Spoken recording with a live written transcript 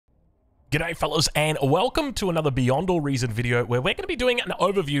G'day fellas, and welcome to another Beyond All Reason video where we're going to be doing an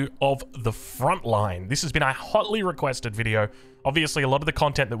overview of the front line. This has been a hotly requested video. Obviously, a lot of the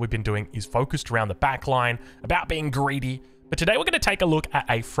content that we've been doing is focused around the back line, about being greedy. But today we're going to take a look at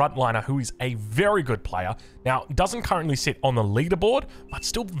a frontliner who is a very good player. Now, doesn't currently sit on the leaderboard, but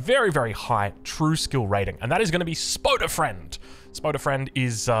still very, very high true skill rating. And that is going to be Spoderfriend. Spoderfriend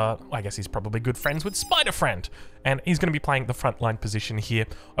is, I guess he's probably good friends with Spiderfriend. And he's going to be playing the frontline position here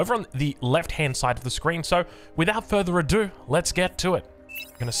over on the left-hand side of the screen. So without further ado, let's get to it.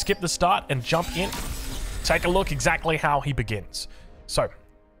 I'm going to skip the start and jump in. Take a look exactly how he begins. So,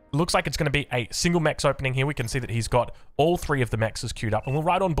 looks like it's going to be a single mechs opening here. We can see that he's got all three of the mechs queued up, and we're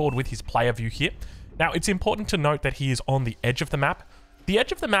right on board with his player view here. Now, it's important to note that he is on the edge of the map. The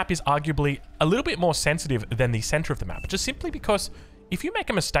edge of the map is arguably a little bit more sensitive than the center of the map, just simply because if you make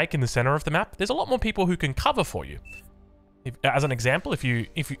a mistake in the center of the map, there's a lot more people who can cover for you. As an example, if you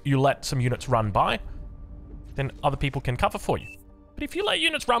let some units run by, then other people can cover for you. But if you let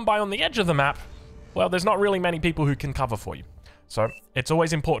units run by on the edge of the map, well, there's not really many people who can cover for you. So it's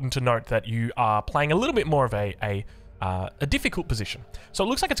always important to note that you are playing a little bit more of a difficult position. So it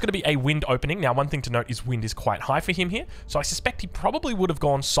looks like it's going to be a wind opening. Now, one thing to note is wind is quite high for him here. So I suspect he probably would have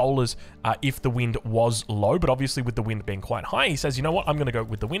gone solars if the wind was low. But obviously with the wind being quite high, he says, you know what, I'm going to go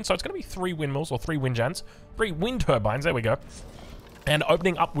with the wind. So it's going to be 3 windmills or 3 wind gens, 3 wind turbines. There we go. And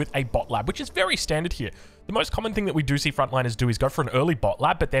opening up with a bot lab, which is very standard here. The most common thing that we do see frontliners do is go for an early bot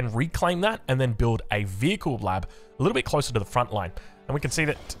lab, but then reclaim that and then build a vehicle lab a little bit closer to the front line. And we can see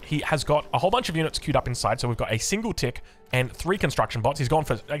that he has got a whole bunch of units queued up inside. So we've got a single tick and 3 construction bots. He's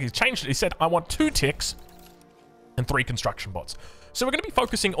changed it. He said, I want 2 ticks and 3 construction bots. So we're going to be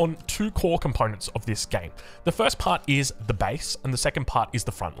focusing on 2 core components of this game. The first part is the base, and the second part is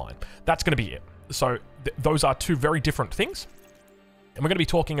the front line. That's going to be it. So those are 2 very different things. And we're going to be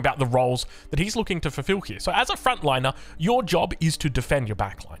talking about the roles that he's looking to fulfill here. So as a frontliner, your job is to defend your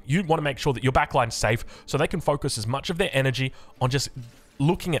backline. You want to make sure that your backline's safe so they can focus as much of their energy on just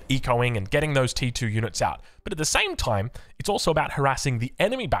looking at ecoing and getting those T2 units out. But at the same time, it's also about harassing the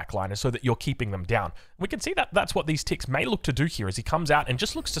enemy backliner so that you're keeping them down. We can see that that's what these ticks may look to do here as he comes out and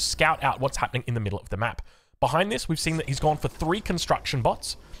just looks to scout out what's happening in the middle of the map. Behind this, we've seen that he's gone for 3 construction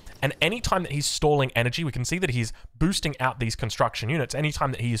bots. And anytime that he's stalling energy, we can see that he's boosting out these construction units.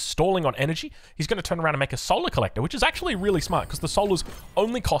 Anytime that he is stalling on energy, he's going to turn around and make a solar collector, which is actually really smart because the solars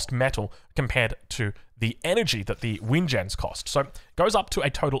only cost metal compared to the energy that the wind gens cost. So goes up to a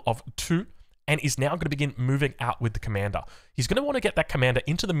total of 2 and is now going to begin moving out with the commander. He's going to want to get that commander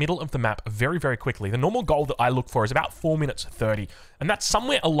into the middle of the map very, very quickly. The normal goal that I look for is about 4 minutes 30, and that's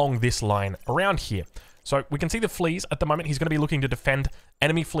somewhere along this line around here. So we can see the fleas at the moment. He's going to be looking to defend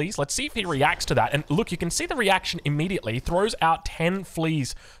enemy fleas. Let's see if he reacts to that. And look, you can see the reaction immediately. He throws out 10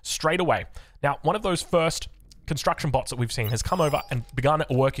 fleas straight away. Now, one of those first construction bots that we've seen has come over and begun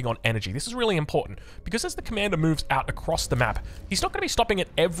working on energy. This is really important because as the commander moves out across the map, he's not going to be stopping at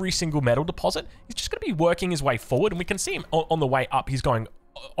every single metal deposit. He's just going to be working his way forward. And we can see him on the way up. He's going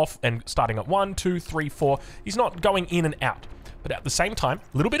off and starting at 1, 2, 3, 4. He's not going in and out. But at the same time,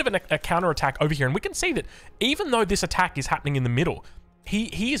 a little bit of a counter-attack over here. And we can see that even though this attack is happening in the middle,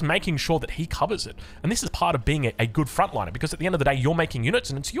 he is making sure that he covers it. And this is part of being a good frontliner, because at the end of the day, you're making units,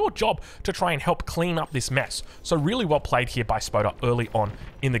 and it's your job to try and help clean up this mess. So really well played here by Spoda early on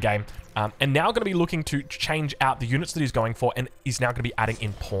in the game. And now going to be looking to change out the units that he's going for, and he's now going to be adding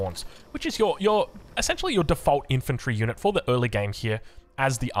in pawns, which is your essentially your default infantry unit for the early game here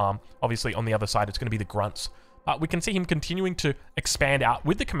as the arm. Obviously, on the other side, it's going to be the grunts. We can see him continuing to expand out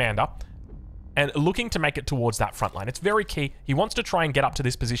with the commander and looking to make it towards that front line. It's very key. He wants to try and get up to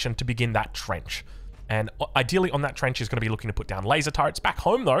this position to begin that trench. And ideally on that trench, he's going to be looking to put down laser turrets. Back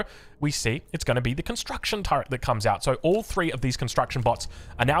home, though, we see it's going to be the construction turret that comes out. So all 3 of these construction bots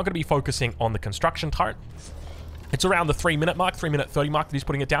are now going to be focusing on the construction turret. It's around the 3-minute mark, 3-minute 30 mark that he's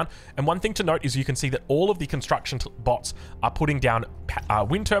putting it down. And one thing to note is you can see that all of the construction bots are putting down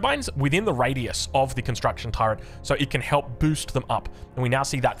wind turbines within the radius of the construction turret, so it can help boost them up. And we now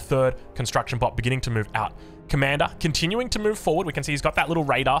see that 3rd construction bot beginning to move out. Commander continuing to move forward. We can see he's got that little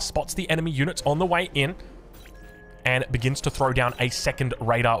radar, spots the enemy units on the way in, and begins to throw down a second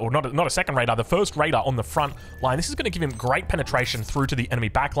radar, or not a second radar, the first radar on the front line. This is going to give him great penetration through to the enemy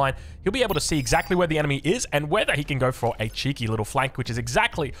backline. He'll be able to see exactly where the enemy is and whether he can go for a cheeky little flank, which is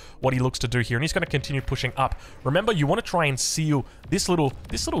exactly what he looks to do here. And he's going to continue pushing up. Remember, you want to try and seal this little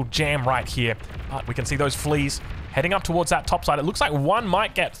jam right here. We can see those fleas heading up towards that top side. It looks like one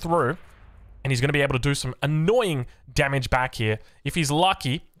might get through, and he's going to be able to do some annoying damage back here. If he's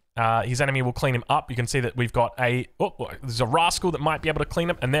lucky, His enemy will clean him up. You can see that we've got there's a Rascal that might be able to clean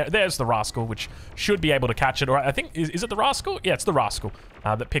him, and there's the Rascal, which should be able to catch it. Or I think, is it the Rascal? Yeah, it's the Rascal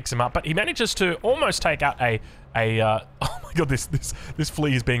that picks him up, but he manages to almost take out oh my god, this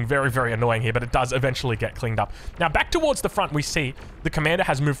flea is being very, very annoying here, but it does eventually get cleaned up. Now, back towards the front, we see the commander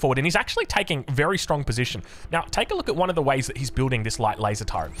has moved forward, and he's actually taking very strong position. Now, take a look at one of the ways that he's building this light laser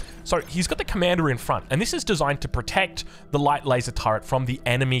turret. So, he's got the commander in front, and this is designed to protect the light laser turret from the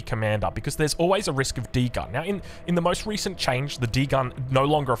enemy commander, because there's always a risk of D-gun. Now, in the most recent change, the D-gun no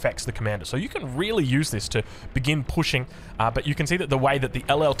longer affects the commander, so you can really use this to begin pushing, but you can see that the way that the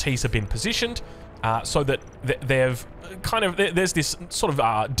LLTs have been positioned, so that they've kind of, there's this sort of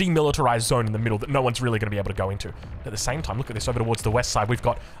demilitarized zone in the middle that no one's really going to be able to go into. At the same time, look at this, over towards the west side, we've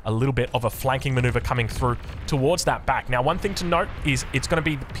got a little bit of a flanking maneuver coming through towards that back. Now, one thing to note is it's going to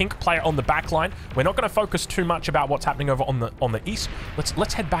be the pink player on the back line. We're not going to focus too much about what's happening over on the east.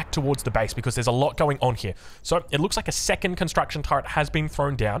 Let's head back towards the base, because there's a lot going on here. So it looks like a second construction turret has been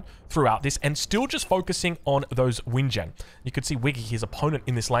thrown down throughout this, and still just focusing on those wind gen. You could see Wiggy, his opponent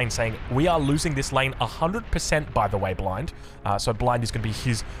in this lane, saying, we are losing this lane 100%, by the way, Blind. So Blind is going to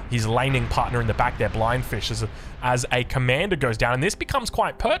be his laning partner in the back there, Blindfish, as a commander goes down. And this becomes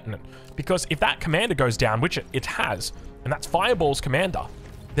quite pertinent, because if that commander goes down, which it has, and that's Fireball's commander,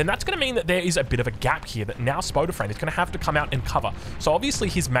 then that's going to mean that there is a bit of a gap here that now Spoderfriend is going to have to come out and cover. So obviously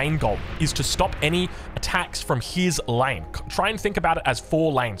his main goal is to stop any attacks from his lane. Try and think about it as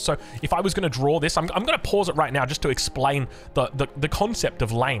 4 lanes. So if I was going to draw this, I'm going to pause it right now just to explain the concept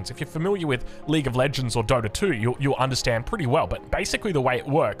of lanes. If you're familiar with League of Legends or Dota 2, you'll understand pretty well. But basically the way it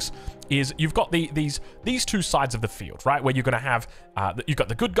works is you've got these two sides of the field, right? Where you're going to have, you've got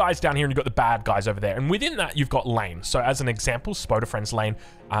the good guys down here and you've got the bad guys over there. And within that, you've got lanes. So as an example, Spoderfriend's lane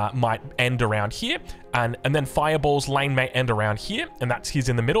might end around here, and then Fireball's lane may end around here, and that's his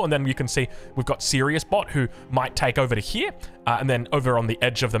in the middle. And then you can see we've got Serious Bot, who might take over to here, and then over on the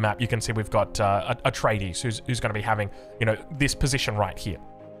edge of the map, you can see we've got Atreides, who's going to be having, you know, this position right here.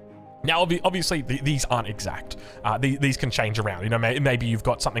 Now, obviously, these aren't exact. These can change around. You know, maybe you've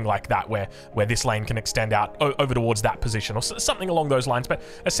got something like that where this lane can extend out over towards that position or something along those lines. But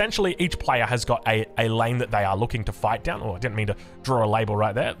essentially, each player has got a lane that they are looking to fight down. Oh, I didn't mean to draw a label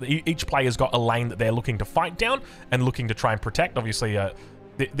right there. Each player's got a lane that they're looking to fight down and looking to try and protect. Obviously,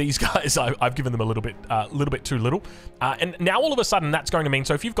 these guys, I've given them a little bit too little. And now all of a sudden that's going to mean,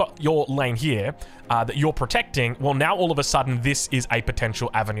 so if you've got your lane here that you're protecting, well, now all of a sudden this is a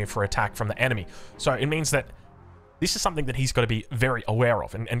potential avenue for attack from the enemy. So it means that this is something that he's got to be very aware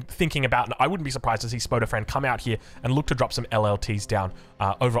of and thinking about. And I wouldn't be surprised to see Spoderfriend come out here and look to drop some LLTs down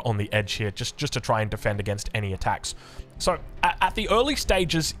over on the edge here, just to try and defend against any attacks. So at the early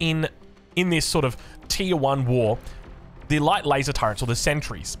stages in this sort of tier 1 war, the light laser turrets, or the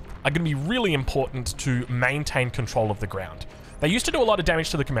sentries, are going to be really important to maintain control of the ground. They used to do a lot of damage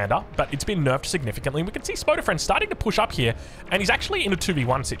to the commander, but it's been nerfed significantly. We can see Spoderfriend starting to push up here, and he's actually in a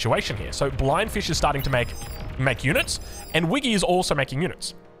 2v1 situation here. So Blindfish is starting to make units, and Wiggy is also making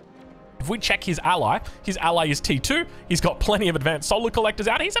units. If we check his ally is T2. He's got plenty of advanced solar collectors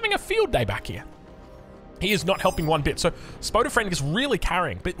out. He's having a field day back here. He is not helping one bit. So Spoderfriend is really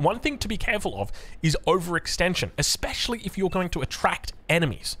carrying. But one thing to be careful of is overextension, especially if you're going to attract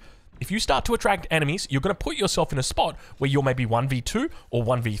enemies. If you start to attract enemies, you're going to put yourself in a spot where you're maybe 1v2 or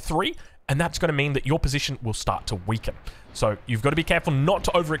 1v3, and that's going to mean that your position will start to weaken. So you've got to be careful not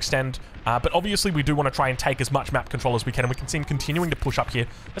to overextend, but obviously we do want to try and take as much map control as we can, and we can see him continuing to push up here.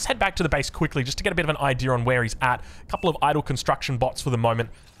 Let's head back to the base quickly just to get a bit of an idea on where he's at. A couple of idle construction bots for the moment,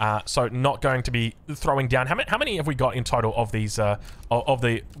 so not going to be throwing down. How many have we got in total of these of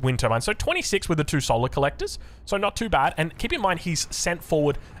the wind turbines? So 26 with the 2 solar collectors, so not too bad. And keep in mind, he's sent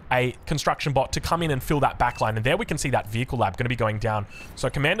forward a construction bot to come in and fill that backline, and there we can see that vehicle lab going to be going down. So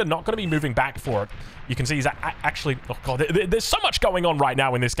Commander not going to be moving back for it. You can see he's actually, oh god, there's so much going on right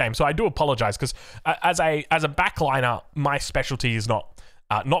now in this game, so I do apologize, because as a backliner, my specialty is not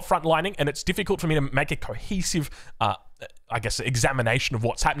frontlining, and it's difficult for me to make a cohesive I guess, examination of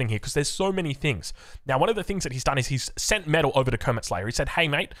what's happening here, because there's so many things. Now, one of the things that he's done is he's sent Metal over to Kermit Slayer. He said, hey,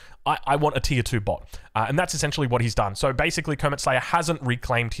 mate, I want a tier 2 bot. And that's essentially what he's done. So basically, Kermit Slayer hasn't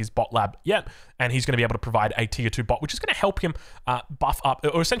reclaimed his bot lab yet, and he's going to be able to provide a tier 2 bot, which is going to help him buff up.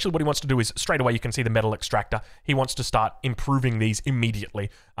 Or essentially what he wants to do is, straight away, you can see the Metal Extractor. He wants to start improving these immediately.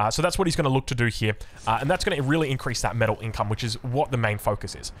 So that's what he's going to look to do here. And that's going to really increase that metal income, which is what the main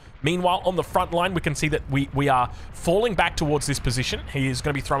focus is. Meanwhile, on the front line, we can see that we are falling back towards this position. He is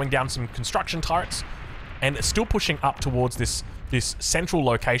going to be throwing down some construction turrets. and still pushing up towards this central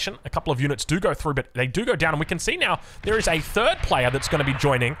location. A couple of units do go through, but they do go down, and we can see now there is a third player that's going to be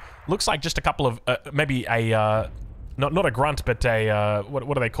joining. Looks like just a couple of, maybe a, not a grunt, but a,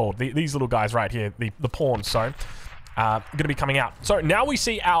 what are they called? These little guys right here, the pawns, so, going to be coming out. So now we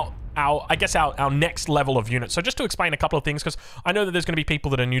see our next level of units. So just to explain a couple of things, because I know that there's going to be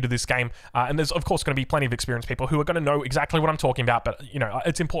people that are new to this game, and there's of course going to be plenty of experienced people who are going to know exactly what I'm talking about, but you know,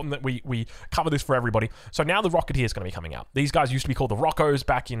 it's important that we cover this for everybody. So now the Rocketeer is going to be coming out. These guys used to be called the Roccos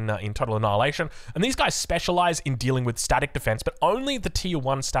back in Total Annihilation, and these guys specialize in dealing with static defense, but only the tier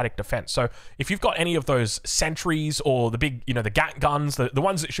 1 static defense. So if you've got any of those sentries or the big, you know, the Gat guns, the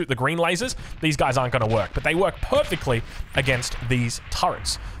ones that shoot the green lasers, these guys aren't going to work, but they work perfectly against these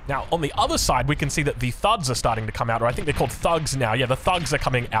turrets. Now, on the other side, we can see that the Thuds are starting to come out, or I think they're called Thugs now. Yeah, the Thugs are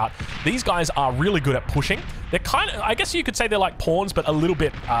coming out. These guys are really good at pushing. They're kind of, I guess you could say they're like pawns, but a little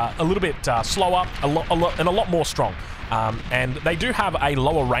bit slower, and a lot more strong. And they do have a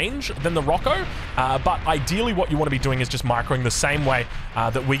lower range than the Rocco, but ideally what you want to be doing is just microing the same way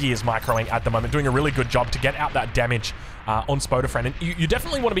that Wiggy is microing at the moment, doing a really good job to get out that damage on Spoderfriend. And you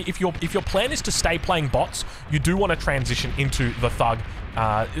definitely want to be, if your plan is to stay playing bots, you do want to transition into the Thug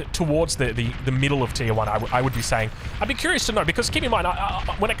towards the middle of tier 1, I would be saying. I'd be curious to know, because keep in mind,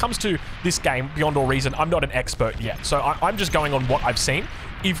 when it comes to this game, Beyond All Reason, I'm not an expert yet, so I'm just going on what I've seen.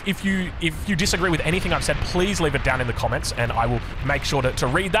 If you disagree with anything I've said, please leave it down in the comments, and I will make sure to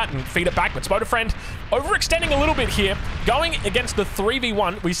read that and feed it back. But Spoderfriend overextending a little bit here, going against the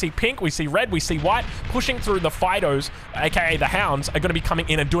 3v1. We see pink, we see red, we see white, pushing through the Fidos, aka the Hounds, are going to be coming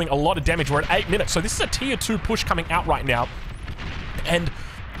in and doing a lot of damage. We're at 8 minutes, so this is a tier 2 push coming out right now. And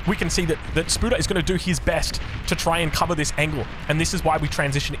we can see that Spooder is going to do his best to try and cover this angle. And this is why we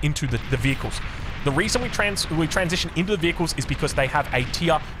transition into the vehicles. The reason we transition into the vehicles is because they have a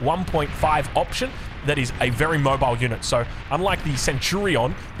tier 1.5 option that is a very mobile unit. So unlike the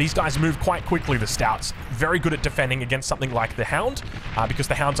Centurion, these guys move quite quickly, the Stouts. Very good at defending against something like the Hound, because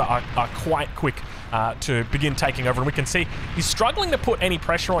the Hounds are quite quick to begin taking over. And we can see he's struggling to put any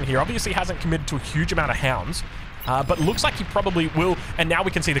pressure on here. Obviously hasn't committed to a huge amount of Hounds. But looks like he probably will, and now we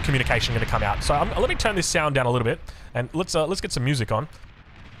can see the communication going to come out. So let me turn this sound down a little bit, and let's get some music on.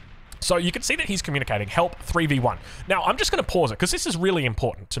 So you can see that he's communicating, help 3v1. Now, I'm just going to pause it, because this is really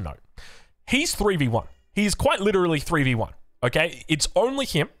important to note. He's 3v1. He's quite literally 3v1, okay? It's only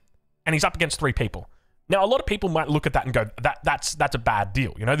him, and he's up against 3 people. Now, a lot of people might look at that and go, that's a bad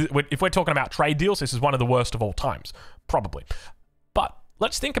deal. You know, if we're talking about trade deals, this is one of the worst of all times, probably. But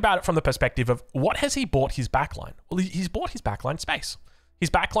let's think about it from the perspective of what has he bought his backline? Well, he's bought his backline space.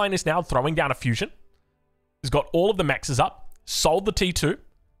 His backline is now throwing down a fusion. He's got all of the mexes up, sold the T2,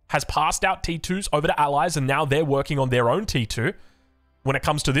 has passed out T2s over to allies, and now they're working on their own T2. When it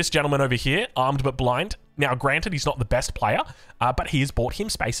comes to this gentleman over here, armed but blind, now granted, he's not the best player, but he has bought him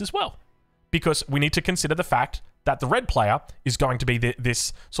space as well. Because we need to consider the fact that the red player is going to be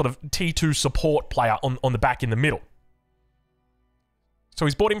this sort of T2 support player on the back in the middle. So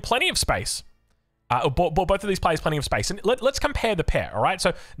he's bought him plenty of space. Bought both of these players plenty of space. And let's compare the pair, all right?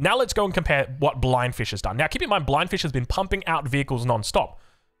 So now let's go and compare what Blindfish has done. Now, keep in mind, Blindfish has been pumping out vehicles non-stop.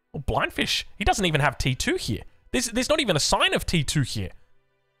 Well, Blindfish, he doesn't even have T2 here. There's not even a sign of T2 here.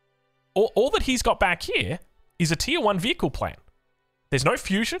 All that he's got back here is a tier 1 vehicle plan. There's no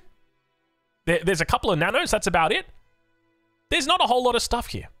fusion. There's a couple of nanos, that's about it. There's not a whole lot of stuff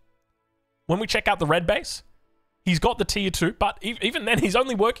here. When we check out the red base, he's got the tier 2, but even then, he's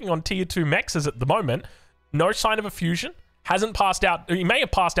only working on tier 2 mexes at the moment. No sign of a fusion. Hasn't passed out. He may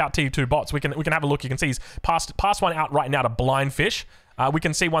have passed out tier 2 bots. We can have a look. You can see he's passed one out right now to Blindfish. We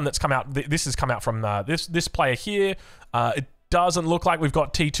can see one that's come out. This has come out from this player here. It doesn't look like we've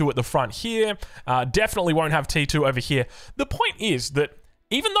got T2 at the front here. Definitely won't have T2 over here. The point is that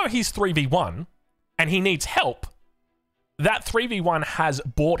even though he's 3v1 and he needs help, that 3v1 has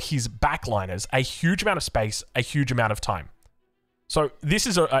bought his backliners a huge amount of space, a huge amount of time. So this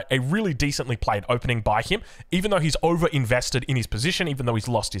is a really decently played opening by him. Even though he's over-invested in his position, even though he's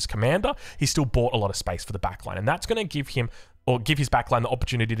lost his commander, he's still bought a lot of space for the backline. And that's going to give him, or give his backline the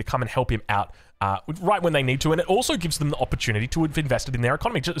opportunity to come and help him out right when they need to. And it also gives them the opportunity to have invested in their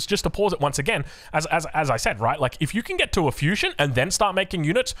economy. Just to pause it once again, as I said, right? Like, if you can get to a fusion and then start making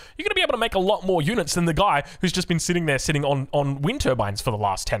units, you're going to be able to make a lot more units than the guy who's just been sitting on wind turbines for the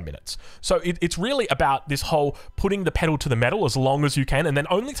last 10 minutes. So it's really about this whole putting the pedal to the metal as long as you can, and then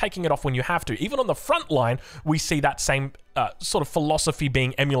only taking it off when you have to. Even on the front line, we see that same sort of philosophy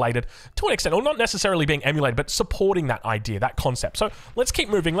being emulated to an extent, or not necessarily being emulated, but supporting that idea, that concept. So let's keep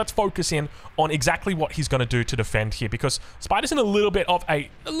moving. Let's focus in on exactly what he's going to do to defend here, because Spider's in a little bit of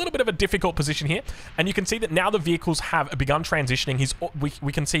a difficult position here, and you can see that now the vehicles have begun transitioning.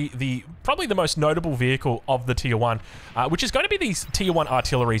 We can see probably the most notable vehicle of the Tier 1, which is going to be these Tier 1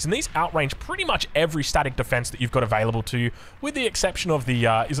 artilleries, and these outrange pretty much every static defense that you've got available to you, with the exception of the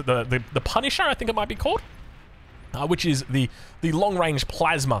is it the Punisher, I think it might be called, which is the long-range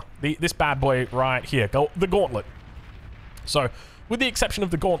plasma, this bad boy right here, the Gauntlet. So with the exception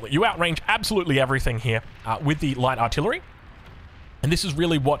of the Gauntlet, you outrange absolutely everything here with the light artillery. And this is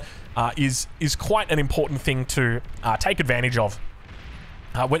really what is quite an important thing to take advantage of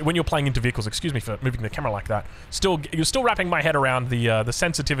when you're playing into vehicles. Excuse me for moving the camera like that. You're still wrapping my head around the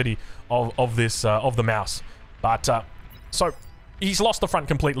sensitivity of the mouse. But so he's lost the front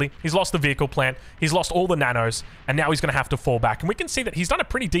completely. He's lost the vehicle plant. He's lost all the nanos, and now he's going to have to fall back. And we can see that he's done a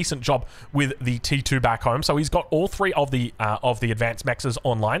pretty decent job with the T2 back home. So he's got all three of the advanced mexes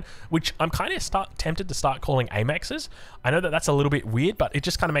online, which I'm kind of tempted to start calling AMEXs. I know that that's a little bit weird, but it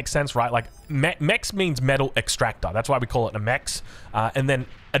just kind of makes sense, right? Like MEX means metal extractor. That's why we call it a MEX. And then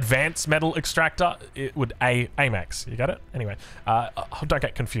advanced metal extractor, it would AMEX. You got it? Anyway, don't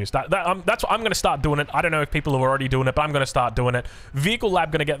get confused. That's what I'm going to start doing it. I don't know if people are already doing it, but I'm going to start doing it. Vehicle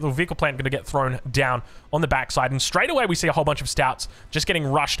plant going to get thrown down on the backside, and straight away we see a whole bunch of stouts just getting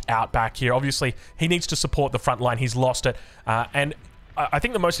rushed out back here. Obviously, he needs to support the front line. He's lost it, and I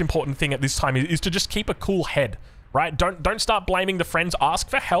think the most important thing at this time is to just keep a cool head, right? Don't start blaming the friends. Ask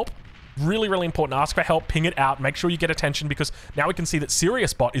for help. Really, really important. Ask for help, ping it out, make sure you get attention, because now we can see that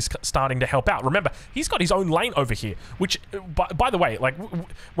SiriusBot is starting to help out. Remember, he's got his own lane over here, which, by the way, like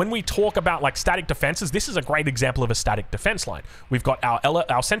when we talk about like static defenses, this is a great example of a static defense line. We've got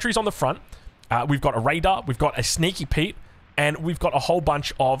our sentries on the front, we've got a radar, we've got a Sneaky Pete, and we've got a whole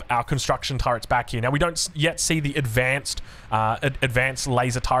bunch of our construction turrets back here. Now, we don't yet see the advanced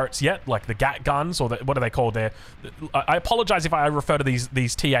laser turrets yet, like the GAT guns, or what are they called there? I apologize if I refer to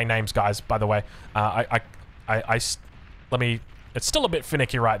these TA names, guys, by the way. It's still a bit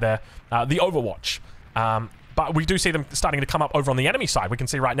finicky right there. The Overwatch. But we do see them starting to come up over on the enemy side. We can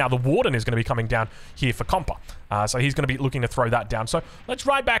see right now the Warden is going to be coming down here for Compa. So he's going to be looking to throw that down. So let's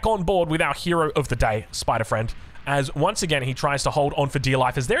ride back on board with our hero of the day, Spider Friend, as once again he tries to hold on for dear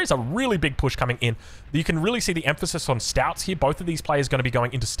life, as there is a really big push coming in. You can really see the emphasis on stouts here. Both of these players going to be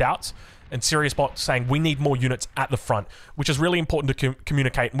going into stouts, and SiriusBot saying we need more units at the front, which is really important to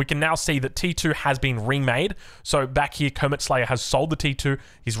communicate. And we can now see that T2 has been remade. So back here, Kermit Slayer has sold the T2.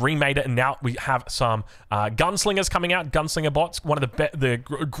 He's remade it, and now we have some gunslingers coming out. Gunslinger bots, one of the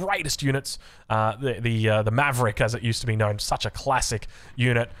greatest units, the Maverick, as it used to be known. Such a classic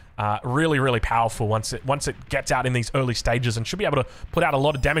unit. Really, really powerful once it gets out in these early stages, and should be able to put out a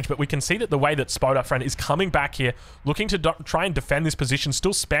lot of damage. But we can see that the way that Spider Friend is coming back here, looking to try and defend this position,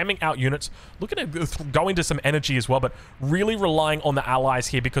 still spamming out units, looking to go into some energy as well, but really relying on the allies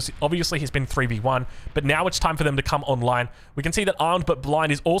here, because obviously he's been 3v1, but now it's time for them to come online. We can see that Armed But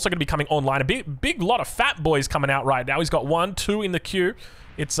Blind is also going to be coming online. A big lot of fat boys coming out right now. He's got 1, 2 in the queue.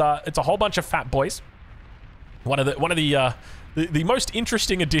 It's a whole bunch of fat boys. One of the most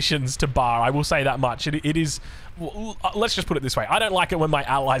interesting additions to Bar, I will say that much. It is, let's just put it this way. I don't like it when my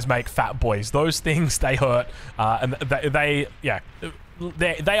allies make fat boys. Those things, they hurt. And they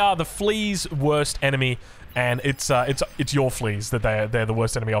are the flea's worst enemy. And it's your fleas that they're the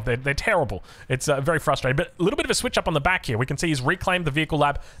worst enemy of. They're terrible. It's very frustrating. But a little bit of a switch up on the back here. We can see he's reclaimed the vehicle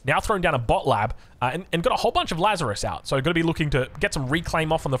lab, now thrown down a bot lab, and got a whole bunch of Lazarus out. So going to be looking to get some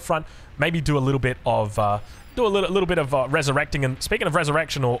reclaim off on the front, maybe do a little bit of resurrecting. And speaking of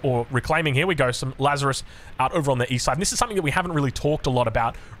resurrection or reclaiming, here we go, some Lazarus out over on the east side. And this is something that we haven't really talked a lot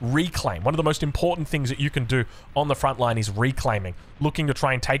about, reclaim. One of the most important things that you can do on the front line is reclaiming, looking to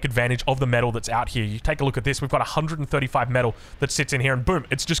try and take advantage of the metal that's out here. You take a look at this, we've got 135 metal that sits in here, and boom,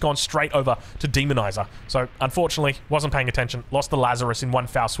 it's just gone straight over to Demonizer. So unfortunately, wasn't paying attention, lost the Lazarus in one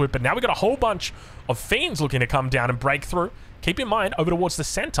foul swoop, but now we've got a whole bunch of Fiends looking to come down and break through. Keep in mind, over towards the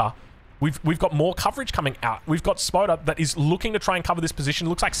center, we've got more coverage coming out. We've got Spoda that is looking to try and cover this position.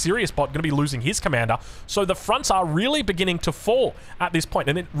 Looks like SiriusBot going to be losing his commander. So the fronts are really beginning to fall at this point,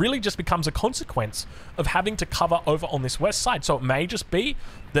 and it really just becomes a consequence of having to cover over on this west side. So it may just be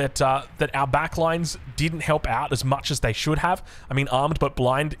that that our backlines didn't help out as much as they should have. I mean, Armed But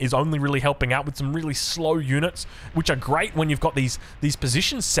Blind is only really helping out with some really slow units, which are great when you've got these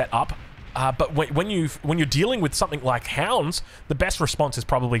positions set up. But when you're dealing with something like Hounds, the best response is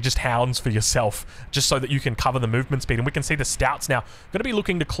probably just Hounds for yourself, just so that you can cover the movement speed. And we can see the Stouts now going to be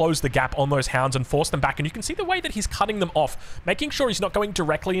looking to close the gap on those Hounds and force them back. And you can see the way that he's cutting them off, making sure he's not going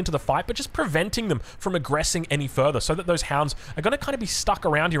directly into the fight, but just preventing them from aggressing any further, so that those Hounds are going to kind of be stuck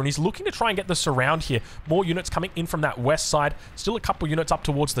around here. And he's looking to try and get the surround here. More units coming in from that west side. Still a couple units up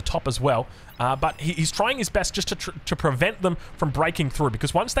towards the top as well. But he's trying his best just to prevent them from breaking through,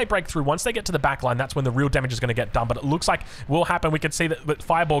 because once they break through, once they get to the back line, that's when the real damage is going to get done. But it looks like it will happen. We can see that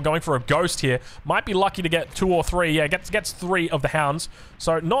Fireball going for a Ghost here. Might be lucky to get 2 or 3. Yeah, gets 3 of the Hounds.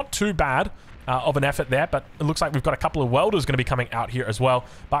 So not too bad of an effort there, but it looks like we've got a couple of Welders going to be coming out here as well.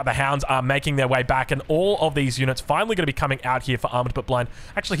 But the Hounds are making their way back, and all of these units finally going to be coming out here for Armored but Blind.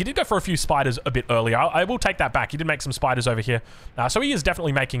 Actually, he did go for a few Spiders a bit earlier. I will take that back. He did make some Spiders over here. So he is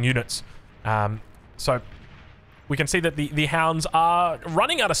definitely making units. So we can see that the Hounds are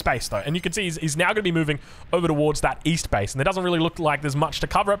running out of space, though. And you can see he's now going to be moving over towards that east base. And it doesn't really look like there's much to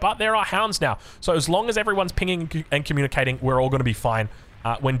cover it, but there are Hounds now. So as long as everyone's pinging and communicating, we're all going to be fine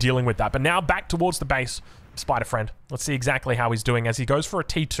when dealing with that. But now back towards the base, Spider Friend. Let's see exactly how he's doing as he goes for a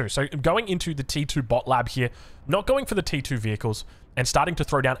T2. So going into the T2 bot lab here, not going for the T2 vehicles, and starting to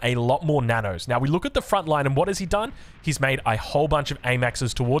throw down a lot more nanos. Now we look at the front line, and what has he done? He's made a whole bunch of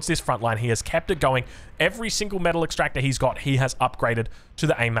AMAXs towards this front line. He has kept it going. Every single metal extractor he's got, he has upgraded to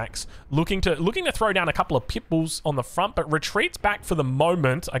the AMAX. Looking to throw down a couple of pit bulls on the front, but retreats back for the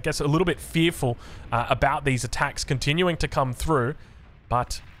moment. I guess a little bit fearful about these attacks continuing to come through.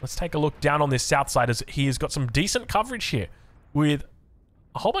 But let's take a look down on this south side, as he has got some decent coverage here with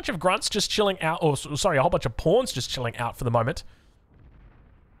a whole bunch of grunts just chilling out, or sorry, a whole bunch of pawns just chilling out for the moment.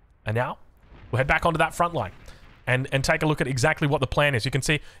 And now we'll head back onto that front line and take a look at exactly what the plan is. You can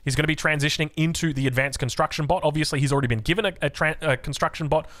see he's going to be transitioning into the advanced construction bot. Obviously, he's already been given a construction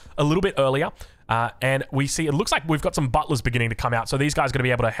bot a little bit earlier. And we see, it looks like we've got some butlers beginning to come out. So these guys are going to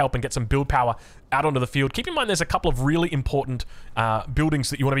be able to help and get some build power out onto the field. Keep in mind, there's a couple of really important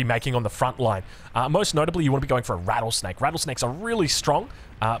buildings that you want to be making on the front line. Most notably, you want to be going for a Rattlesnake. Rattlesnakes are really strong.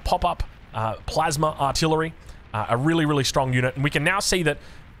 Pop-up plasma artillery, a really, really strong unit. And we can now see that,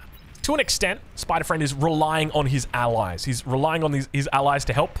 to an extent, Spider Friend is relying on his allies. He's relying on his allies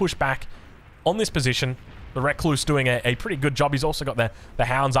to help push back on this position. The Recluse doing a pretty good job. He's also got the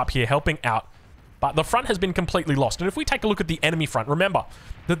Hounds up here helping out. But the front has been completely lost. And if we take a look at the enemy front, remember,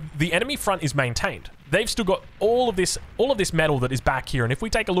 the enemy front is maintained. They've still got all of this metal that is back here. And if we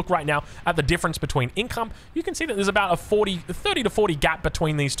take a look right now at the difference between income, you can see that there's about a 30 to 40 gap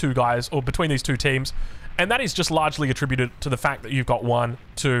between these two guys, or between these two teams. And that is just largely attributed to the fact that you've got 1,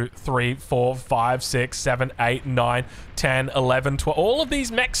 2, 3, 4, 5, 6, 7, 8, 9, 10, 11, 12. All of these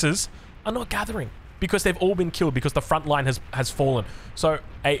mexes are not gathering because they've all been killed, because the front line has fallen. So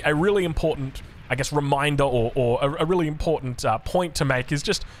a really important, I guess, reminder or a really important point to make is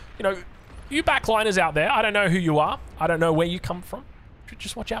just, you know, you backliners out there, I don't know who you are. I don't know where you come from.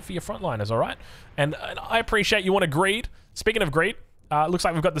 Just watch out for your frontliners, all right? And I appreciate you want to greed. Speaking of greed, looks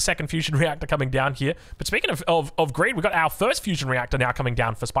like we've got the second fusion reactor coming down here. But speaking of greed, we've got our first fusion reactor now coming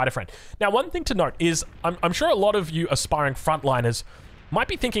down for Spider Friend. Now, one thing to note is I'm sure a lot of you aspiring frontliners might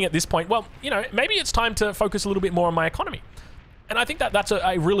be thinking at this point, well, you know, maybe it's time to focus a little bit more on my economy. And I think that that's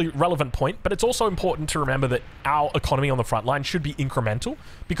a really relevant point, but it's also important to remember that our economy on the front line should be incremental,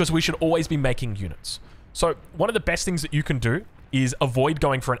 because we should always be making units. So one of the best things that you can do is avoid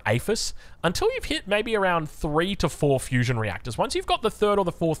going for an APHIS until you've hit maybe around 3 to 4 fusion reactors. Once you've got the 3rd or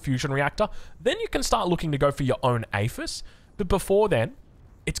the 4th fusion reactor, then you can start looking to go for your own APHIS. But before then,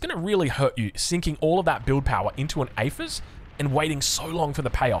 it's going to really hurt you sinking all of that build power into an APHIS and waiting so long for the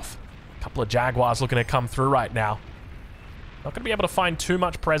payoff. A couple of Jaguars looking to come through right now. Not going to be able to find too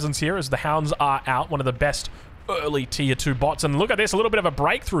much presence here as the Hounds are out. One of the best early tier 2 bots. And look at this, a little bit of a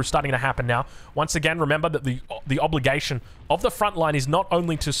breakthrough starting to happen now. Once again, remember that the obligation of the front line is not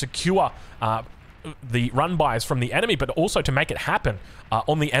only to secure the run-bys from the enemy, but also to make it happen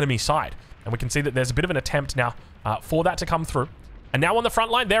on the enemy side. And we can see that there's a bit of an attempt now for that to come through. And now on the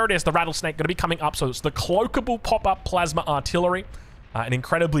front line, there it is, the Rattlesnake going to be coming up. So it's the cloakable pop-up plasma artillery, an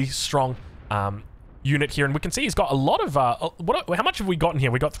incredibly strong unit here. And we can see he's got a lot of how much have we gotten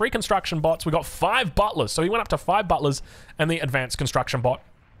here? We got 3 construction bots, we got 5 butlers, so he went up to 5 butlers and the advanced construction bot,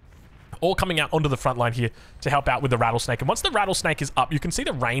 all coming out onto the front line here to help out with the Rattlesnake. And once the Rattlesnake is up, you can see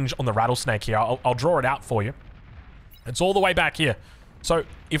the range on the Rattlesnake here. I'll draw it out for you. It's all the way back here. So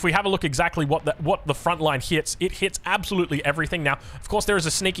if we have a look exactly what the front line hits, it hits absolutely everything. Now, of course, there is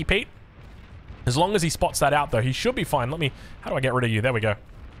a Sneaky Pete. As long as he spots that out, though, he should be fine. How do I get rid of you? There we go.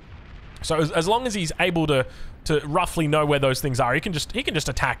 So as long as he's able to roughly know where those things are, he can just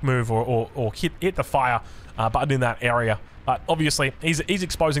attack, move, or hit the fire button in that area. But obviously, he's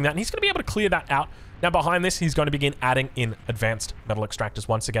exposing that, and he's going to be able to clear that out. Now, behind this, he's going to begin adding in advanced metal extractors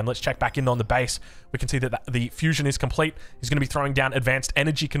once again. Let's check back in on the base. We can see that the fusion is complete. He's going to be throwing down advanced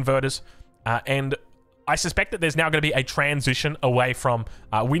energy converters, and I suspect that there's now going to be a transition away from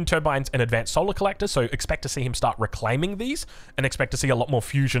wind turbines and advanced solar collectors, so expect to see him start reclaiming these, and expect to see a lot more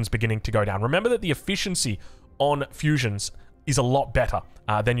fusions beginning to go down. Remember that the efficiency on fusions is a lot better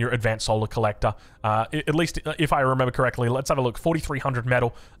than your advanced solar collector. At least if I remember correctly. Let's have a look. 4,300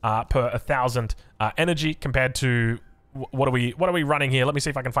 metal per 1,000 energy compared to what are we running here? Let me see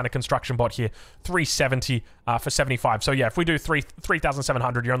if I can find a construction bot here. 370 for 75. So yeah, if we do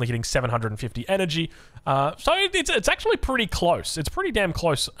 3,700, you're only getting 750 energy. So it's actually pretty close. It's pretty damn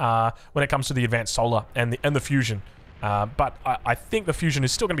close when it comes to the advanced solar and the fusion. But I think the fusion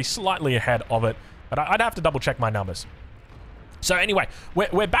is still going to be slightly ahead of it. But I'd have to double check my numbers. So anyway,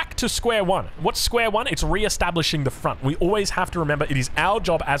 we're back to square one. What's square one? It's re-establishing the front. We always have to remember it is our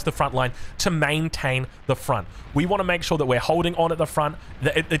job as the front line to maintain the front. We want to make sure that we're holding on at the front.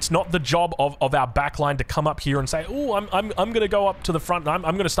 It's not the job of our back line to come up here and say, oh, I'm going to go up to the front and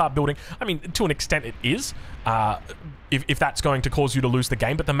I'm going to start building. I mean, to an extent it is, if that's going to cause you to lose the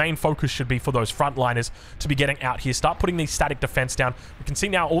game. But the main focus should be for those frontliners to be getting out here, start putting these static defense down. We can see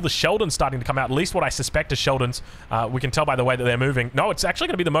now all the Sheldons starting to come out, at least what I suspect is Sheldons. We can tell by the way that they're moving. No, it's actually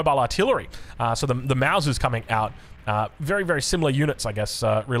going to be the mobile artillery. So the Mausers coming out. Very, very similar units, I guess,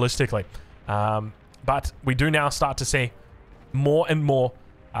 realistically. But we do now start to see more and more,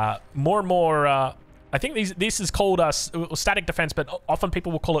 I think this is called static defense, but often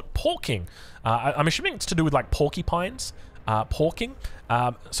people will call it porking. I'm assuming it's to do with like porcupines, porking.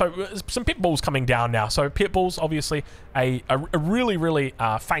 So some pit bulls coming down now. So pit bulls, obviously a really, really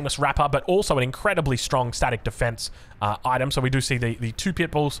famous rapper, but also an incredibly strong static defense item. So we do see the two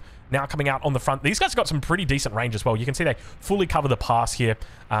pit bulls now coming out on the front. These guys have got some pretty decent range as well. You can see they fully cover the pass here,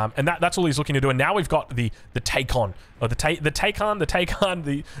 and that's all he's looking to do. And now we've got the Take-On, or the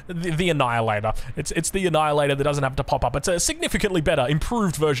Annihilator. It's the Annihilator that doesn't have to pop up. It's a significantly better,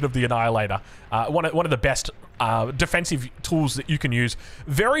 improved version of the Annihilator. One of the best defensive tools that you can use.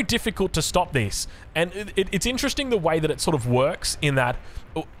 Very difficult to stop this, and it's interesting the way that it sort of works in that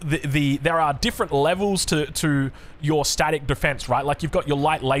there are different levels to your static defense, right? Like you've got your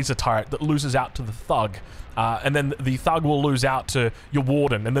light laser turret that loses out to the Thug, and then the Thug will lose out to your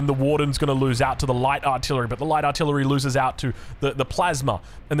Warden, and then the Warden's going to lose out to the light artillery, but the light artillery loses out to the Plasma,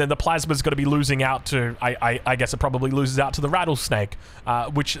 and then the Plasma's going to be losing out to, I guess it probably loses out to the Rattlesnake,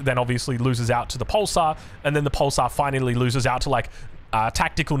 which then obviously loses out to the Pulsar, and then the Pulsar finally loses out to like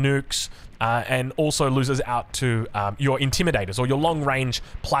tactical nukes, and also loses out to your Intimidators or your long-range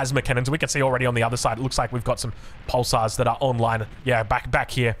plasma cannons. We can see already on the other side, it looks like we've got some Pulsars that are online. Yeah,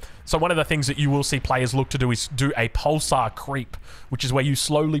 back here. So one of the things that you will see players look to do is do a Pulsar creep, which is where you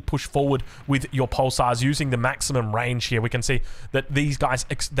slowly push forward with your Pulsars using the maximum range here. We can see that these guys,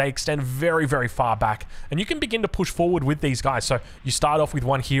 they extend very, very far back, and you can begin to push forward with these guys. So you start off with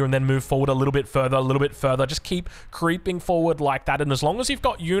one here and then move forward a little bit further, just keep creeping forward like that. And as long as you've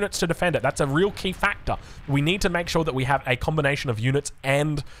got units to defend it, that's a real key factor. We need to make sure that we have a combination of units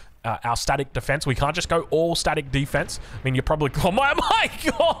and our static defense. We can't just go all static defense. I mean, you're probably... Oh my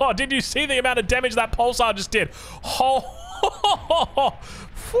God! Did you see the amount of damage that Pulsar just did? Oh,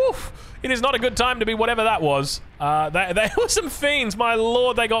 it is not a good time to be whatever that was. They were some fiends. My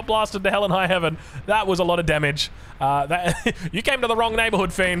lord, they got blasted to hell and high heaven. That was a lot of damage. You came to the wrong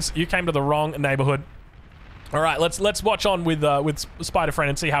neighborhood, fiends. You came to the wrong neighborhood. All right, let's watch on with Spider-Friend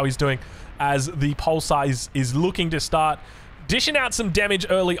and see how he's doing as the Pulsar is looking to start dishing out some damage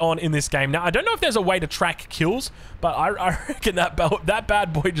early on in this game. Now, I don't know if there's a way to track kills, but I reckon that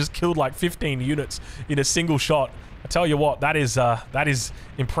bad boy just killed like 15 units in a single shot. I tell you what, that is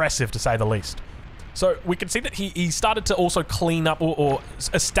impressive to say the least. So we can see that he started to also clean up or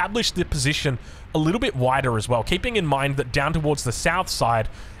establish the position a little bit wider as well, keeping in mind that down towards the south side,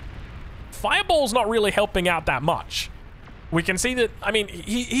 Fireball's not really helping out that much. We can see that, I mean,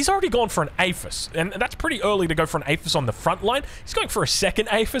 he's already gone for an APHIS, and that's pretty early to go for an APHIS on the front line. He's going for a second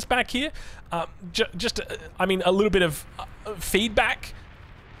APHIS back here. I mean, a little bit of feedback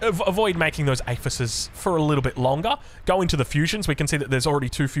avoid making those aphises for a little bit longer. Go into the fusions. We can see that there's already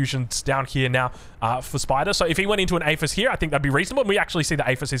 2 fusions down here now for Spider. So if he went into an aphis here, I think that'd be reasonable. And we actually see the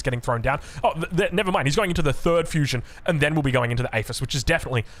aphis is getting thrown down. Oh, never mind. He's going into the 3rd fusion, and then we'll be going into the aphis, which is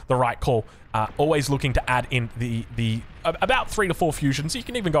definitely the right call. Always looking to add in the about 3 to 4 fusions. You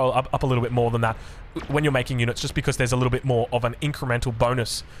can even go up a little bit more than that when you're making units, just because there's a little bit more of an incremental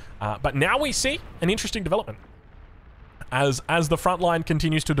bonus. But now we see an interesting development. As the front line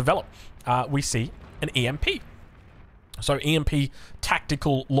continues to develop, we see an EMP. So EMP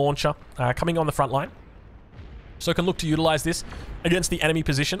tactical launcher coming on the front line. So can look to utilize this against the enemy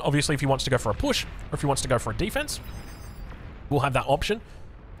position. Obviously, if he wants to go for a push or if he wants to go for a defense, we'll have that option.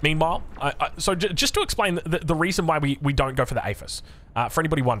 Meanwhile, so just to explain the reason why we don't go for the aphis, for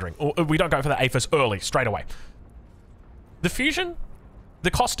anybody wondering, or we don't go for the aphis early, straight away. The fusion,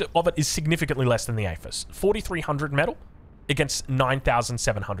 the cost of it is significantly less than the aphis. 4,300 metal against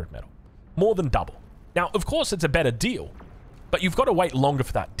 9,700 metal. More than double. Now, of course, it's a better deal, but you've got to wait longer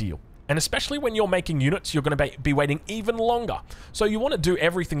for that deal. And especially when you're making units, you're going to be waiting even longer. So you want to do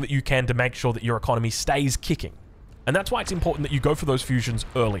everything that you can to make sure that your economy stays kicking. And that's why it's important that you go for those fusions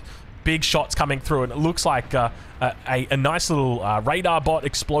early. Big shots coming through, and it looks like a nice little radar bot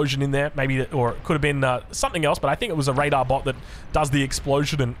explosion in there. Maybe, or it could have been something else, but I think it was a radar bot that does the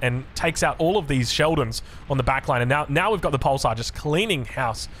explosion and takes out all of these Sheldons on the back line. And now we've got the Pulsar just cleaning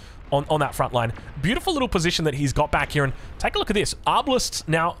house on that front line. Beautiful little position that he's got back here. And take a look at this. Arbalists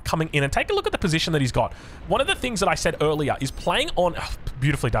now coming in, and take a look at the position that he's got. One of the things that I said earlier is playing on... Oh,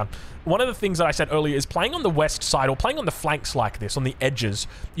 beautifully done. One of the things that I said earlier is playing on the west side or playing on the flanks like this, on the edges.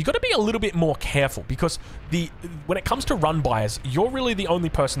 You got to be a little bit more careful, because when it comes to run buyers, you're really the only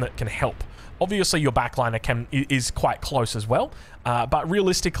person that can help. Obviously, your backliner is quite close as well, but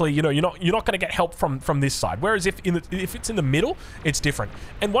realistically, you know, you're not going to get help from this side. Whereas if it's in the middle, it's different.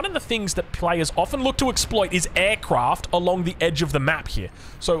 And one of the things that players often look to exploit is aircraft along the edge of the map here.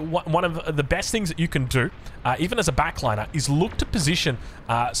 So one of the best things that you can do, even as a backliner, is look to position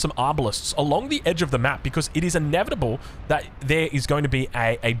some arbalists along the edge of the map, because it is inevitable that there is going to be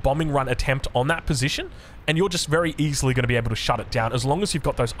a bombing run attempt on that position, and you're just very easily going to be able to shut it down as long as you've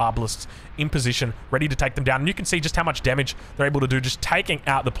got those arbalists in position, ready to take them down. And you can see just how much damage they're able to do just taking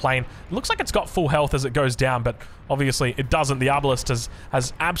out the plane. It looks like it's got full health as it goes down, but obviously it doesn't. The arbalist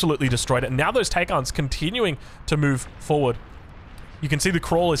has absolutely destroyed it. And now those take-ons continuing to move forward. You can see the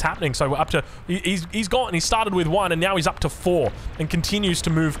crawl is happening, so we're up to... He's gone. He started with 1, and now he's up to 4, and continues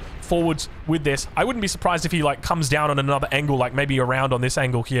to move forwards with this. I wouldn't be surprised if he comes down on another angle, like maybe around on this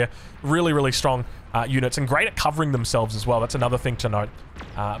angle here. Really, really strong units, and great at covering themselves as well. That's another thing to note.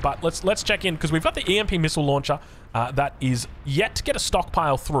 But let's check in, because we've got the EMP missile launcher that is yet to get a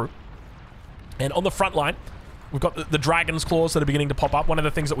stockpile through. And on the front line, we've got the Dragon's Claws that are beginning to pop up. One of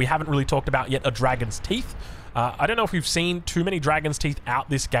the things that we haven't really talked about yet are Dragon's Teeth. I don't know if we've seen too many Dragon's Teeth out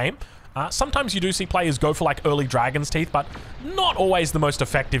this game. Sometimes you do see players go for early Dragon's Teeth, but not always the most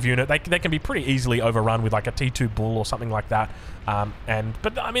effective unit. They can be pretty easily overrun with a T2 Bull or something like that.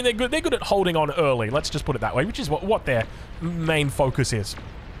 But I mean, they're good at holding on early. Let's just put it that way, which is what their main focus is.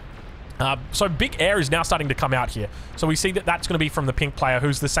 So Big Air is now starting to come out here. So we see that that's going to be from the pink player,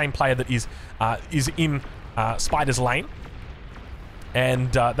 who's the same player that is in Spider's lane.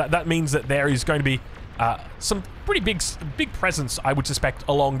 And that means that there is going to be some pretty big presence, I would suspect,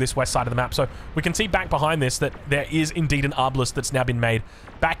 along this west side of the map. So we can see back behind this that there is indeed an arbalist that's now been made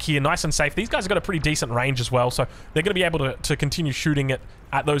back here, nice and safe. These guys have got a pretty decent range as well, so they're going to be able to continue shooting it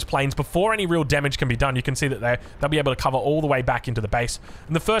at those planes before any real damage can be done. You can see that they'll be able to cover all the way back into the base.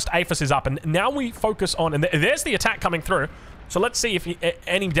 And the first APHIS is up, and now we focus on... And there's the attack coming through. So let's see if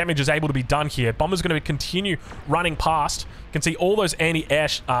any damage is able to be done here. Bomber's going to continue running past. You can see all those anti-air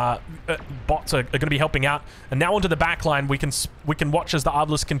bots are going to be helping out. And now onto the back line, we can watch as the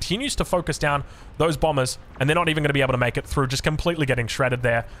Arbalist continues to focus down those bombers, and they're not even going to be able to make it through, just completely getting shredded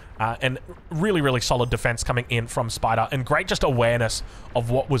there. And really, really solid defense coming in from Spider, and great just awareness of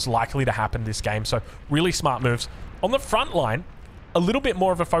what was likely to happen this game. So really smart moves. On the front line, a little bit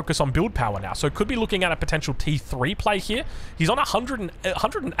more of a focus on build power now. So could be looking at a potential T3 play here. He's on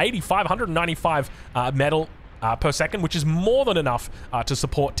 195 metal per second, which is more than enough to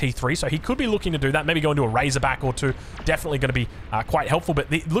support T3. So he could be looking to do that. Maybe go into a Razorback or two. Definitely going to be quite helpful.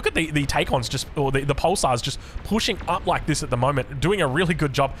 But look at the take-ons or the Pulsars just pushing up like this at the moment, doing a really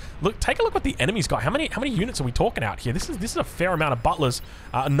good job. Look, take a look what the enemy's got. How many units are we talking out here? This is a fair amount of butlers.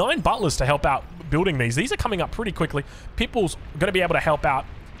 9 butlers to help out building these. These are coming up pretty quickly. Pitbull's going to be able to help out.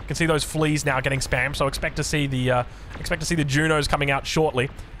 You can see those fleas now getting spammed, so expect to see the Junos coming out shortly.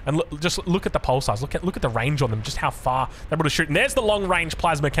 And just look at the pulsars. Look at the range on them, just how far they're able to shoot. And there's the long-range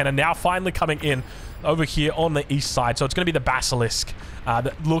plasma cannon now finally coming in over here on the east side. So it's going to be the Basilisk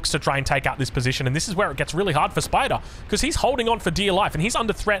that looks to try and take out this position. And this is where it gets really hard for Spider, because he's holding on for dear life, and he's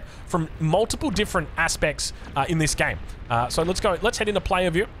under threat from multiple different aspects in this game. So let's head into player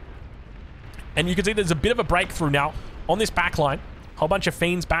view. And you can see there's a bit of a breakthrough now on this back line. Whole bunch of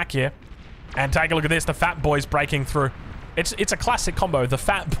fiends back here. And take a look at this, the Fat Boy's breaking through. It's a classic combo, the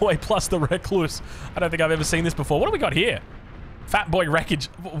Fat Boy plus the Recluse. I don't think I've ever seen this before. What do we got here? Fat Boy wreckage.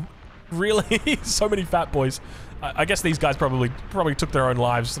 Really? So many Fat Boys. I guess these guys probably took their own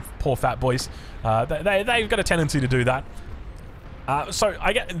lives. Poor Fat Boys. They've got a tendency to do that. So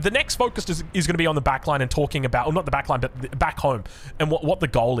I get the next focus is going to be on the backline and talking about, or not the backline, but the back home and what the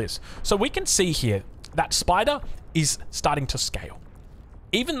goal is. So we can see here that Spider is starting to scale.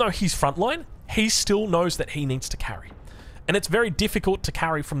 Even though he's frontline, he still knows that he needs to carry. And it's very difficult to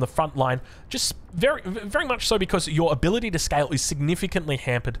carry from the front line, just very much so because your ability to scale is significantly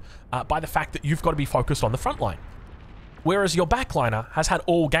hampered by the fact that you've got to be focused on the front line. Whereas your backliner has had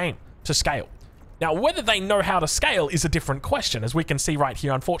all game to scale. Now, whether they know how to scale is a different question. As we can see right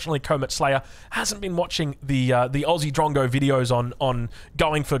here, unfortunately, Comet Slayer hasn't been watching the Aussie Drongo videos on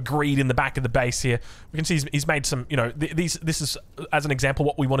going for greed in the back of the base here. We can see he's made some, you know, this is, as an example,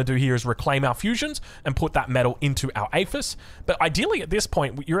 what we want to do here is reclaim our fusions and put that metal into our Aphis. But ideally, at this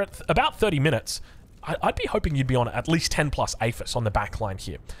point, you're at about 30 minutes. I'd be hoping you'd be on at least 10 plus Aphis on the back line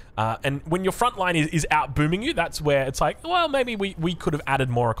here. And when your front line is out booming you, that's where it's like, well, maybe we could have added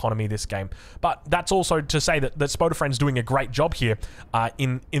more economy this game. But that's also to say that Spodafriend's doing a great job here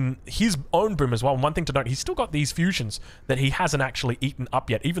in his own boom as well. And one thing to note, he's still got these fusions that he hasn't actually eaten up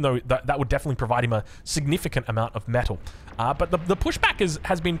yet, even though that would definitely provide him a significant amount of metal. But the pushback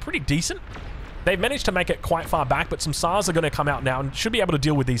has been pretty decent. They've managed to make it quite far back, but some SARs are going to come out now and should be able to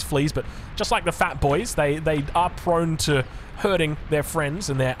deal with these fleas. But just like the Fat Boys, they are prone to hurting their friends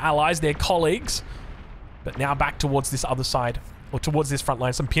and their allies, their colleagues. But now back towards this other side, or towards this front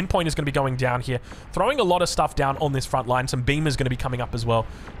line. Some pinpoint is going to be going down here, throwing a lot of stuff down on this front line. Some beam is going to be coming up as well,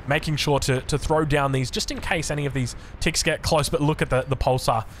 making sure to throw down these just in case any of these ticks get close. But look at the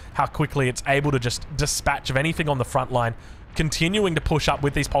pulsar, how quickly it's able to just dispatch of anything on the front line, continuing to push up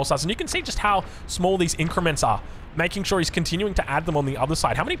with these pulsars. And you can see just how small these increments are, making sure he's continuing to add them on the other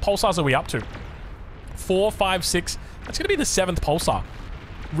side. How many pulsars are we up to? 4, 5, 6. That's going to be the 7th pulsar.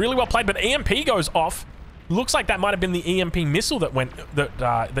 Really well played, but EMP goes off. Looks like that might have been the EMP missile that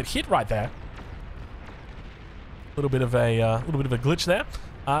that hit right there. A little bit of a glitch there.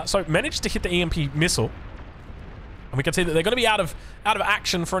 So managed to hit the EMP missile, and we can see that they're going to be out of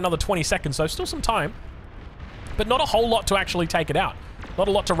action for another 20 seconds. So still some time, but not a whole lot to actually take it out. Not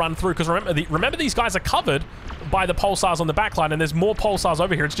a lot to run through, because remember these guys are covered by the pulsars on the backline, and there's more pulsars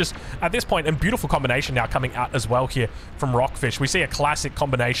over here. It's just, at this point, and beautiful combination now coming out as well here from Rockfish. We see a classic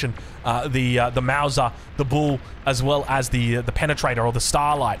combination, the Mauser, the Bull, as well as the Penetrator or the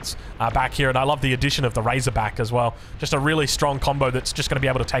Starlights back here. And I love the addition of the Razorback as well. Just a really strong combo that's just going to be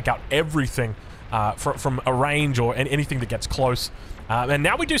able to take out everything from a range or anything that gets close. And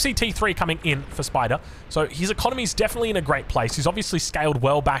now we do see T3 coming in for Spider. So his economy is definitely in a great place. He's obviously scaled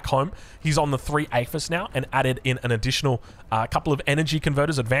well back home. He's on the 3 Aphis now and added in an additional couple of energy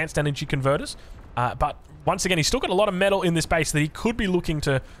converters, advanced energy converters. But once again, he's still got a lot of metal in this base that he could be looking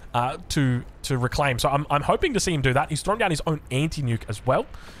to reclaim. So I'm hoping to see him do that. He's thrown down his own anti-nuke as well,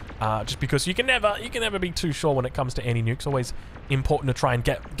 just because you can never be too sure when it comes to anti-nukes. Always important to try and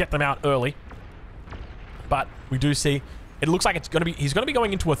get them out early. But we do see, it looks like he's going to be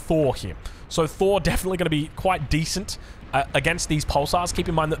going into a Thor here. So Thor definitely going to be quite decent against these pulsars. Keep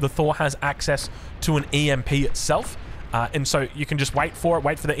in mind that the Thor has access to an EMP itself. And so you can just wait for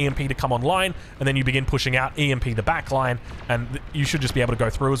the EMP to come online, and then you begin pushing out EMP the back line, and you should just be able to go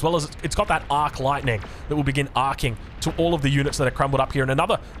through, as well as it's got that arc lightning that will begin arcing to all of the units that are crumbled up here. And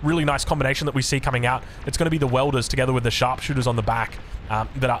another really nice combination that we see coming out, it's going to be the welders together with the sharpshooters on the back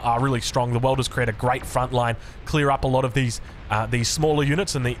that are really strong. The welders create a great front line, clear up a lot of these smaller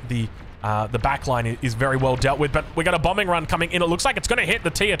units, and the back line is very well dealt with. But we got a bombing run coming in. It looks like it's going to hit the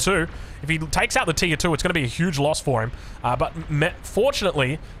tier 2. If he takes out the tier 2, it's going to be a huge loss for him. But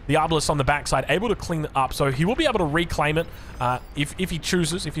fortunately, the Arbalest on the backside able to clean it up, so he will be able to reclaim it if he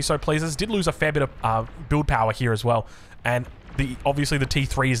chooses, if he so pleases. Did lose a fair bit of build power here as well. And obviously the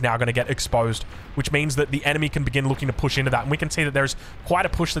T3 is now going to get exposed, which means that the enemy can begin looking to push into that. And we can see that there's quite a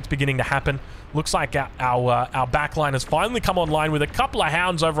push that's beginning to happen. Looks like our backline has finally come online with a couple of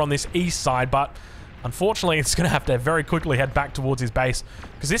hounds over on this east side, but Unfortunately, it's going to have to very quickly head back towards his base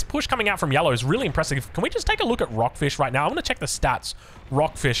because this push coming out from yellow is really impressive. Can we just take a look at Rockfish right now? I'm going to check the stats.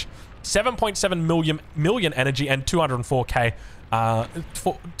 Rockfish, 7.7 million energy and 204k.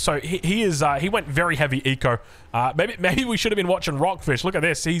 So he went very heavy eco. Maybe we should have been watching Rockfish. Look at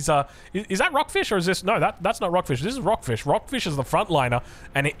this. Is that Rockfish or is this? No, that's not Rockfish. This is Rockfish. Rockfish is the frontliner,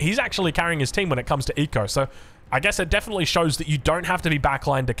 and he's actually carrying his team when it comes to eco. So I guess it definitely shows that you don't have to be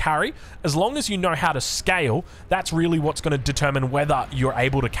backline to carry. As long as you know how to scale, that's really what's going to determine whether you're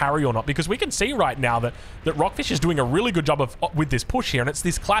able to carry or not. Because we can see right now that Rockfish is doing a really good job with this push here, and it's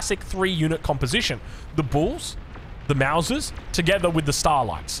this classic 3-unit composition. The Bulls, the Mausers, together with the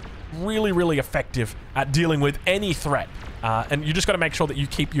Starlights. Really, really effective at dealing with any threat. And you just got to make sure that you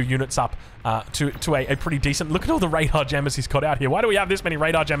keep your units up to a pretty decent... Look at all the radar jammers he's got out here. Why do we have this many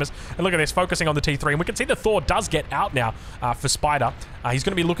radar jammers? And look at this, focusing on the T3. And we can see the Thor does get out now for Spider. He's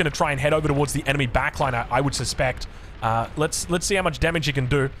going to be looking to try and head over towards the enemy backline, I would suspect. Let's see how much damage he can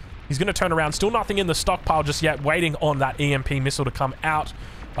do. He's going to turn around. Still nothing in the stockpile just yet, waiting on that EMP missile to come out.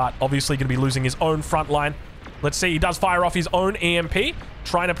 But obviously going to be losing his own front line. Let's see, he does fire off his own EMP,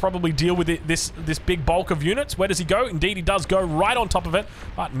 trying to probably deal with this big bulk of units. Where does he go? Indeed, he does go right on top of it,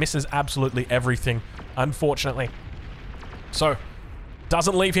 but misses absolutely everything, unfortunately. So,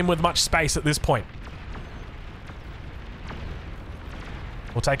 doesn't leave him with much space at this point.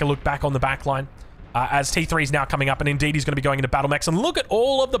 We'll take a look back on the back line. As T3 is now coming up, and indeed he's going to be going into battle mechs. And look at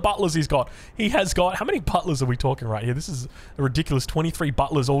all of the butlers he's got. He has got... How many butlers are we talking right here? This is a ridiculous 23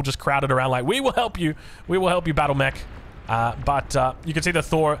 butlers all just crowded around like, we will help you. We will help you, battle mech. But you can see the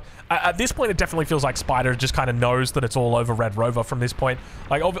Thor... at this point, it definitely feels like Spider just kind of knows that it's all over Red Rover from this point.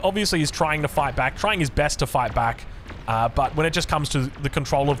 Like, obviously, he's trying to fight back, trying his best to fight back. But when it just comes to the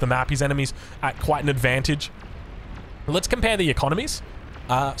control of the map, his enemy's at quite an advantage. Let's compare the economies.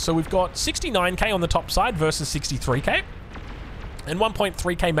 So we've got 69k on the top side versus 63k, and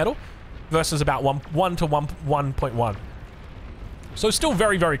 1.3k metal versus about 1 to 1.1. So still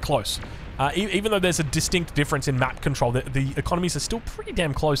very, very close. Even though there's a distinct difference in map control, the economies are still pretty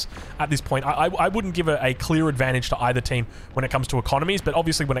damn close at this point. I wouldn't give a clear advantage to either team when it comes to economies, but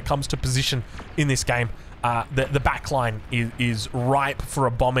obviously when it comes to position in this game, the backline is ripe for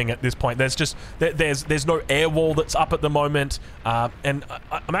a bombing at this point. There's no air wall that's up at the moment, and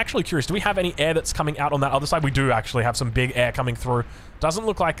I'm actually curious, do we have any air that's coming out on that other side? We do actually have some big air coming through. Doesn't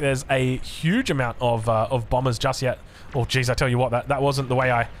look like there's a huge amount of bombers just yet. Oh geez, I tell you what, that wasn't the way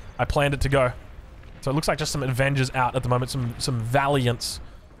I planned it to go. So it looks like just some Avengers out at the moment, some Valiants,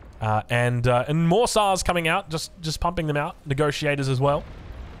 and more SARs coming out, just pumping them out. Negotiators as well.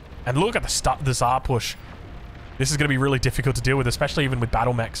 And look at the SAR push. This is going to be really difficult to deal with, especially even with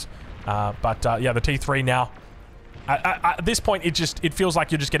battle mechs. Yeah, the T3 now. At this point, it feels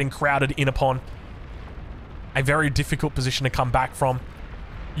like you're just getting crowded in upon a very difficult position to come back from.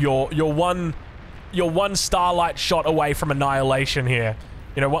 You're one Starlight shot away from annihilation here.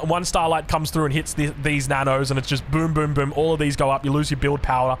 You know, one Starlight comes through and hits these nanos, and it's just boom, boom, boom. All of these go up. You lose your build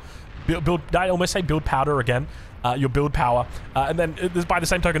power. I almost say build powder again. Your build power. And then by the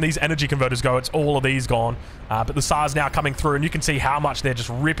same token, these energy converters go. It's all of these gone. But the SAR's now coming through, and you can see how much they're just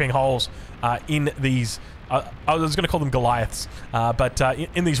ripping holes in these... I was going to call them Goliaths, but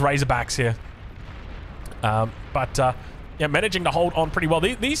in these Razorbacks here. Yeah, managing to hold on pretty well.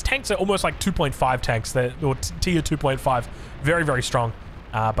 These tanks are almost like 2.5 tanks. They're tier 2.5. Very, very strong.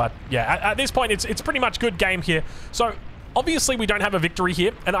 But yeah, at this point, it's pretty much good game here. So obviously we don't have a victory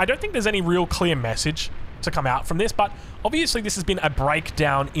here, and I don't think there's any real clear message to come out from this, but obviously this has been a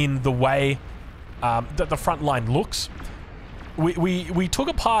breakdown in the way that the front line looks. We took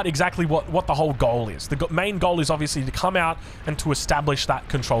apart exactly what the whole goal is. The main goal is obviously to come out and to establish that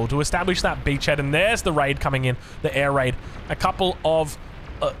control, to establish that beachhead, and there's the raid coming in, the air raid. A couple of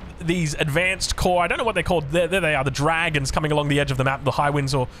these advanced core, I don't know what they're called, there they are, the dragons coming along the edge of the map. The High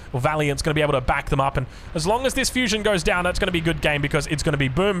Winds or Valiant's going to be able to back them up, and as long as this fusion goes down, that's going to be a good game, because it's going to be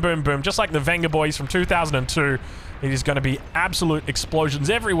boom, boom, boom, just like the Venga Boys from 2002. It is going to be absolute explosions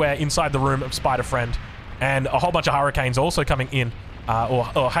everywhere inside the room of Spider-Friend, and a whole bunch of hurricanes also coming in,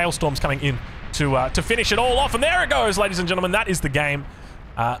 or hailstorms coming in to finish it all off. And there it goes, ladies and gentlemen. That is the game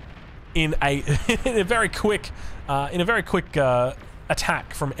in a very quick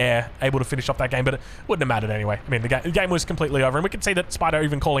attack from air, able to finish off that game, but it wouldn't have mattered anyway. I mean, the game was completely over, and we can see that Spider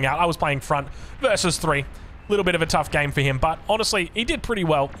even calling out, I was playing front versus 3. Little bit of a tough game for him, but honestly, he did pretty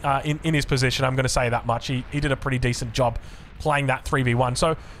well in his position. I'm going to say that much. He did a pretty decent job playing that 3v1.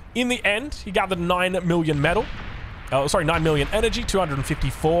 So in the end, he gathered 9 million metal. 9 million energy,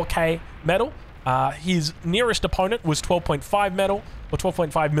 254k metal, His nearest opponent was 12.5 metal, or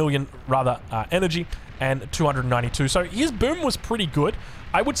 12.5 million rather, energy, and 292. So his boom was pretty good.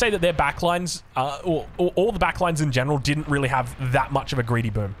 I would say that their backlines, or all the backlines in general, didn't really have that much of a greedy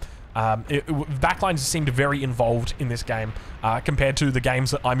boom. Backlines seemed very involved in this game compared to the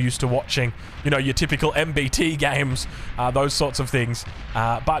games that I'm used to watching. You know, your typical MBT games, those sorts of things.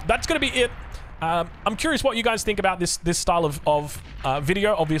 But that's going to be it. I'm curious what you guys think about this style of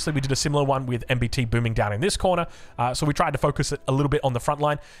video. Obviously, we did a similar one with MBT booming down in this corner, so we tried to focus it a little bit on the front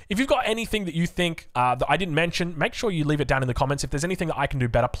line. If you've got anything that you think that I didn't mention, make sure you leave it down in the comments. If there's anything that I can do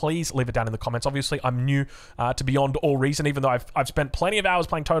better, please leave it down in the comments. Obviously, I'm new to Beyond All Reason, even though I've spent plenty of hours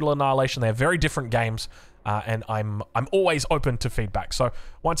playing Total Annihilation. They're very different games, and I'm always open to feedback. So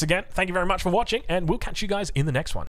once again, thank you very much for watching, and we'll catch you guys in the next one.